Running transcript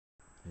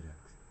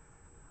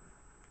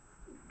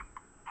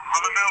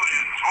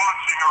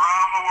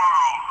around the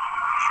world.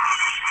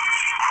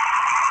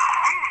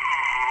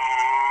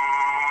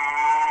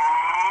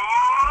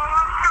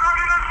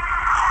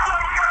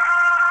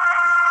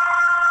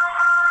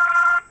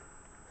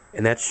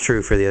 And that's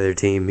true for the other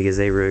team because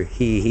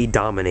he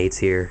dominates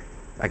here.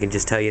 I can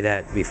just tell you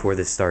that before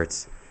this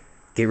starts.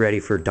 Get ready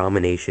for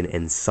domination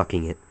and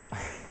sucking it.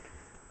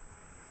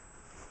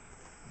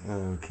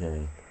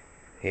 Okay.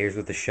 Here's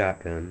with the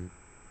shotgun.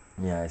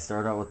 Yeah, I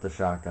start out with the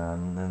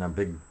shotgun and a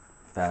big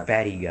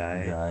Fatty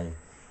guy.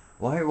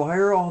 Why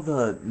are all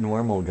the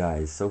normal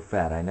guys so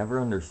fat? I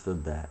never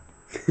understood that.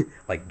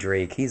 Like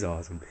Drake, he's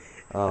awesome.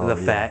 Oh, The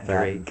fat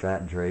Drake.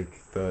 Fat Drake.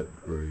 Fat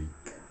Drake.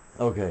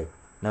 Okay.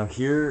 Now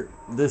here,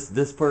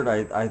 this part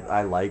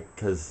I like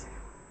because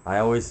I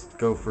always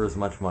go for as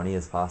much money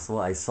as possible.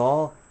 I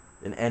saw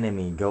an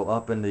enemy go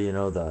up into,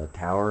 the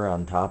tower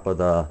on top of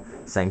the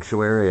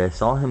sanctuary. I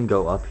saw him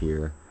go up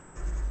here.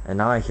 And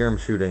now I hear him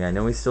shooting. I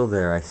know he's still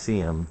there. I see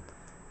him.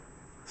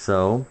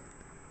 So,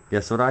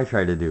 guess what I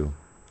try to do?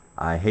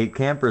 I hate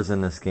campers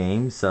in this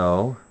game,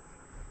 so...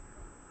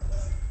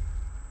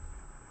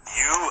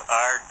 You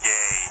are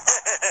gay.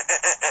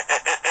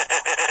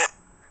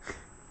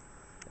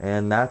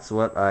 And that's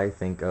what I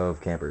think of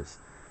campers.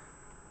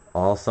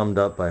 All summed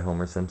up by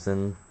Homer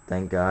Simpson.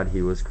 Thank God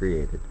he was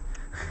created.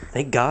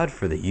 Thank God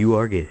for the you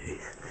are gay.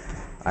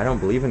 I don't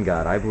believe in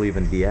God. I believe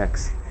in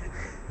DX.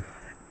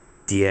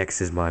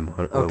 DX is my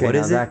monarch. Okay, what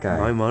now is that it? guy.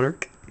 My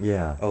monarch?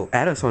 Yeah. Oh,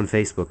 add us on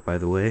Facebook, by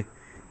the way.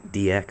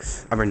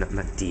 DX. I mean, not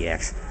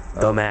DX.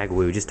 The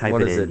Magwoo. Just type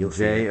What it is in. it? You'll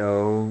see it.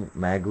 J-O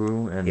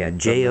Magwoo? And Yeah,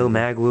 J-O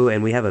Magwoo.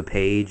 And we have a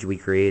page we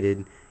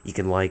created. You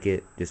can like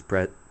it. Just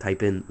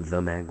type in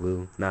The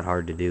Magwoo. Not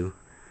hard to do.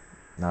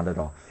 Not at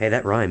all. Hey,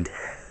 that rhymed.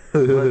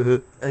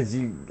 But I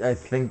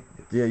think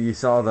you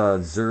saw the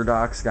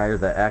xxerodxx guy or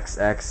the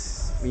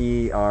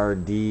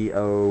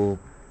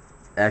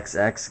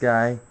xxerodxx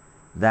guy.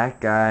 That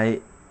guy,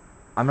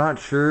 I'm not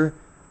sure.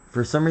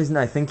 For some reason,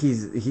 I think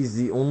he's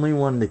the only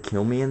one to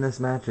kill me in this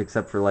match,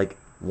 except for like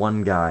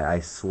one guy.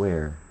 I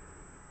swear.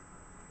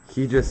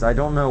 I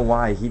don't know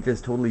why. He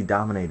just totally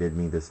dominated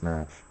me this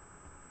match.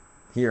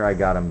 Here, I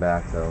got him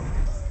back though.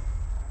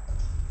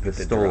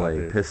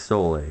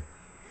 Pistole.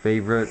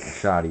 Favorite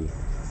shotty.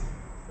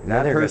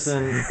 That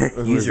person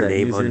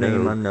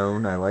username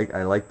unknown. I like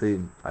the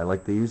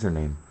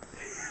username.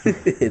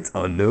 It's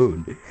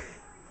unknown.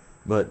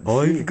 But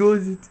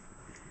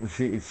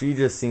she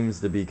just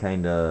seems to be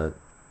kind of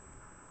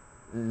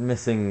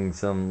missing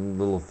some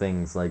little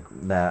things like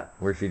that,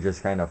 where she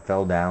just kind of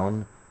fell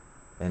down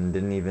and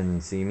didn't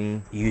even see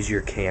me. Use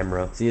your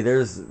camera. See,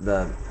 there's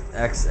the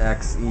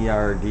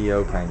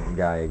xxerodxx kind of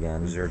guy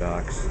again.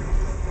 xxerodxx.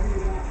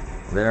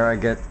 There I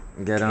get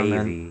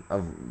him.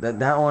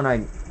 That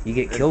one You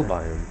get killed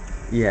by him.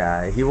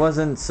 Yeah, he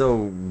wasn't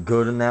so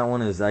good in that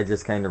one, as I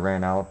just kind of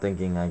ran out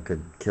thinking I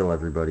could kill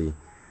everybody.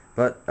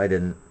 But I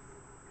didn't.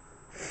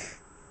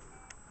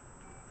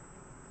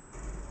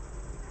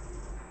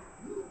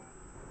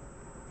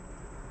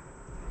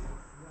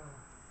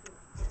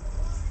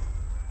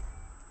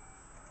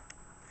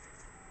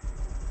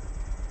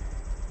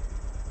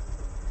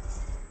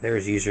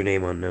 There's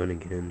username unknown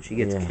again. She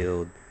gets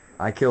killed.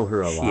 I kill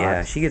her a lot.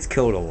 Yeah, she gets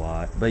killed a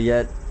lot. But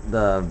yet,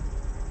 the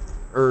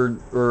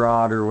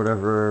Urod or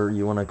whatever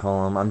you want to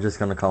call him, I'm just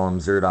going to call him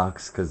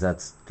xxerodxx, because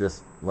that's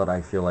just what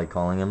I feel like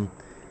calling him.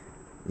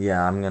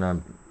 Yeah, I'm going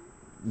to...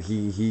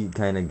 He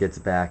kind of gets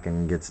back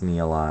and gets me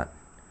a lot.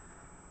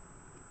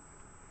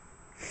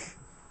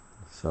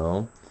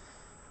 So...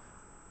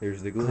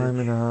 There's the glitch.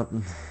 Climbing up.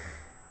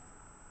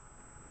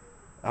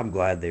 I'm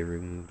glad they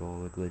removed all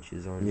the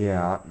glitches on here.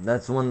 Yeah,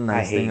 that's one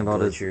nice thing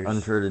about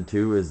Uncharted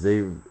 2 is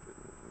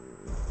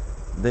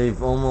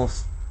they've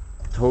almost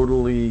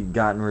totally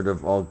gotten rid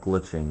of all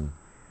glitching.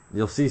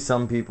 You'll see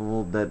some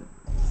people that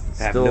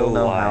still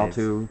know how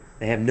to.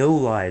 They have no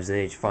lives and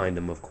they just find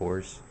them, of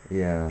course.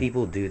 Yeah.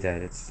 People do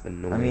that. It's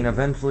annoying. I mean,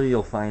 eventually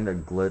you'll find a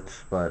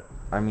glitch, but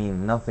I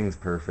mean, nothing's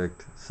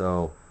perfect,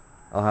 so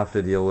I'll have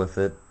to deal with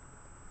it.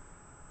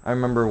 I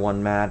remember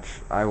one match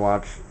I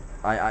watched.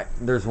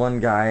 There's one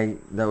guy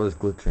that was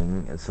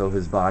glitching, so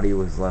his body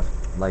was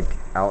left like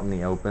out in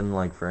the open,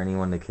 like for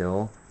anyone to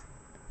kill.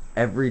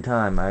 Every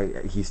time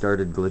he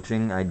started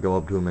glitching, I'd go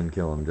up to him and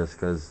kill him, just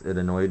because it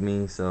annoyed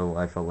me. So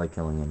I felt like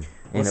killing him,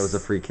 and it was a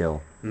free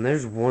kill. And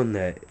there's one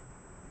that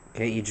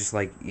can't you just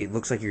like it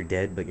looks like you're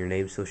dead, but your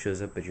name still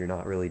shows up, but you're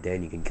not really dead.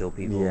 And you can kill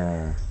people.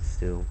 Yeah.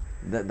 Still.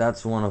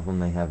 That's one of them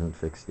they haven't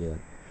fixed yet.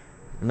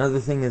 Another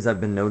thing is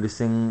I've been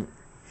noticing.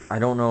 I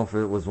don't know if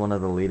it was one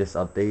of the latest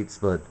updates,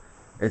 but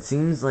it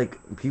seems like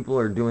people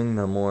are doing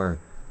the more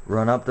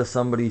run up to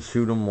somebody,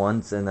 shoot them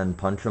once, and then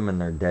punch them and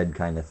they're dead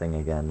kind of thing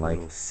again. Like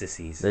little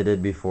sissies. They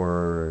did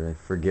before. I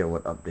forget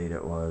what update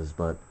it was,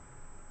 but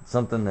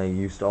something they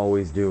used to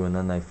always do, and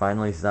then they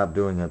finally stopped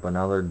doing it, but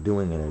now they're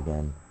doing it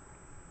again.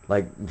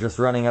 Like just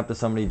running up to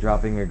somebody,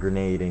 dropping a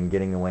grenade, and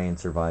getting away and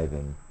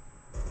surviving.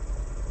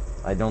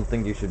 I don't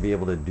think you should be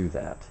able to do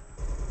that.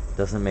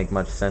 Doesn't make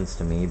much sense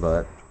to me,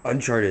 but...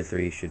 Uncharted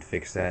 3 should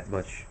fix that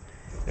much.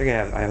 They're gonna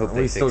have. I hope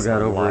they We fix still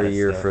got a over lot a of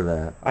year stuff. for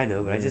that. I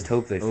know, but I just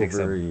hope they fix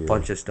Over a a year.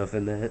 bunch of stuff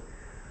in that.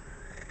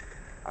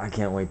 I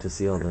can't wait to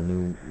see all the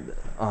new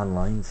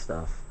online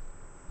stuff.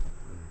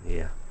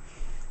 Yeah.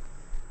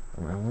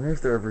 I wonder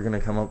if they're ever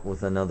gonna come up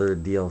with another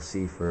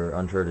DLC for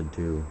Uncharted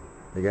 2.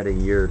 They got a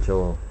year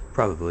till.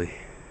 Probably.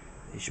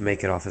 You should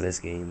make it off of this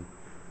game.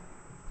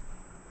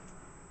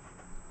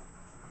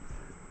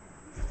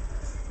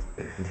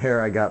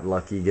 There, I got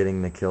lucky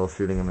getting the kill,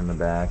 shooting him in the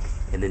back.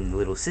 And then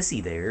little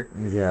sissy there.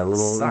 Yeah,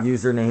 little Suck.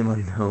 username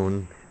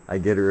unknown. I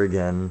get her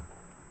again.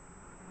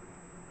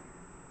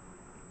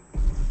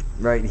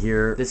 Right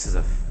here. This is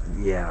a.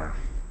 Yeah.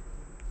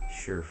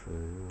 Sure,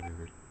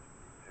 whatever.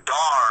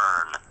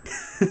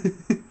 Darn.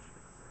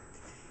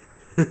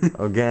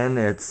 Again,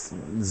 it's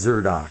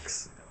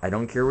xxerodxx. I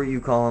don't care what you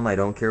call him. I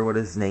don't care what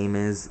his name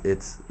is.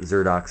 It's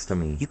xxerodxx to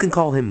me. You can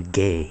call him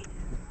gay.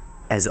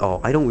 As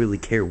all. I don't really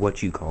care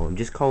what you call him.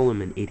 Just call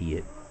him an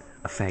idiot.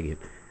 A faggot.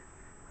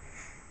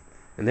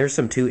 And there's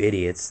some two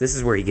idiots. This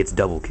is where he gets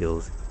double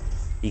kills.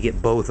 You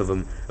get both of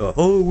them.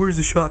 Oh, where's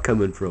the shot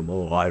coming from?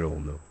 Oh, I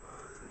don't know.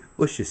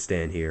 Let's just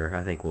stand here.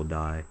 I think we'll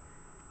die.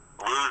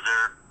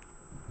 Loser.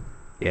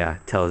 Yeah,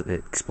 it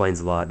explains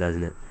a lot,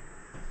 doesn't it?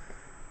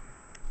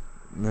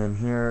 And then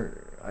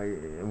here,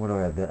 what do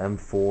I have? The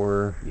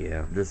M4.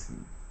 Yeah.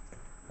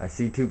 I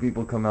see two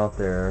people come out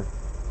there.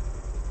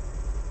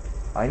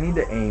 I need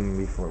to aim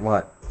before.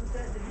 What?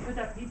 Did you put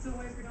that pizza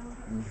away if you're done with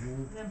it? Mm-hmm.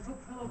 And then put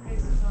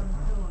pillowcases on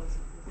the pillows.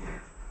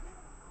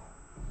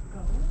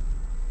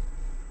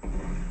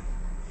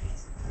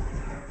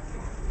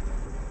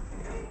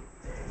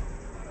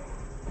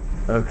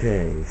 Go.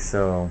 Okay,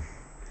 so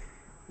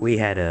We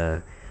had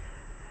a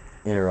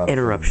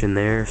interruption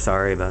there.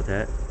 Sorry about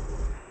that.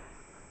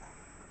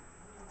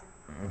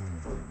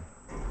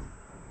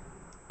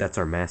 That's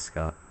our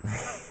mascot.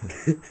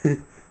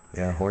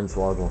 Yeah,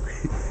 Hornswoggle.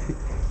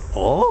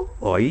 Oh,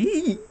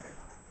 oi!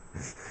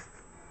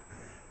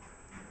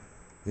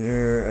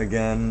 Here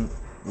again,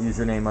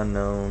 username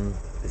unknown,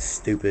 It's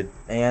stupid.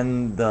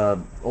 and the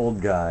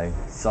old guy,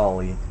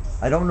 Solly.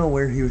 I don't know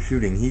where he was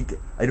shooting.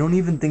 I don't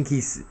even think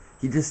he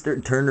just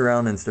turned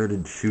around and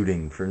started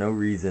shooting for no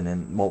reason,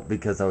 and well,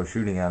 because I was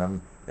shooting at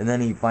him, and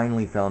then he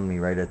finally found me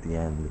right at the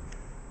end.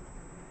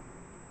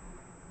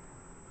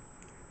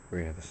 We're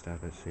gonna have to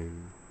stop it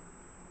soon.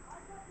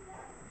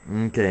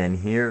 Okay, and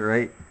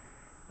here,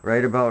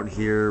 right about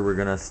here, we're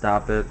gonna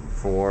stop it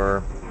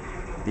for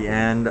the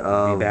end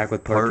of Be back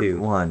with part 2.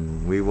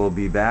 1. We will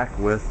be back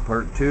with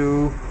part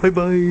 2. Bye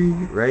bye.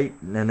 Right,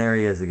 and there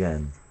he is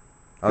again.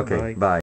 Okay, Goodbye. bye.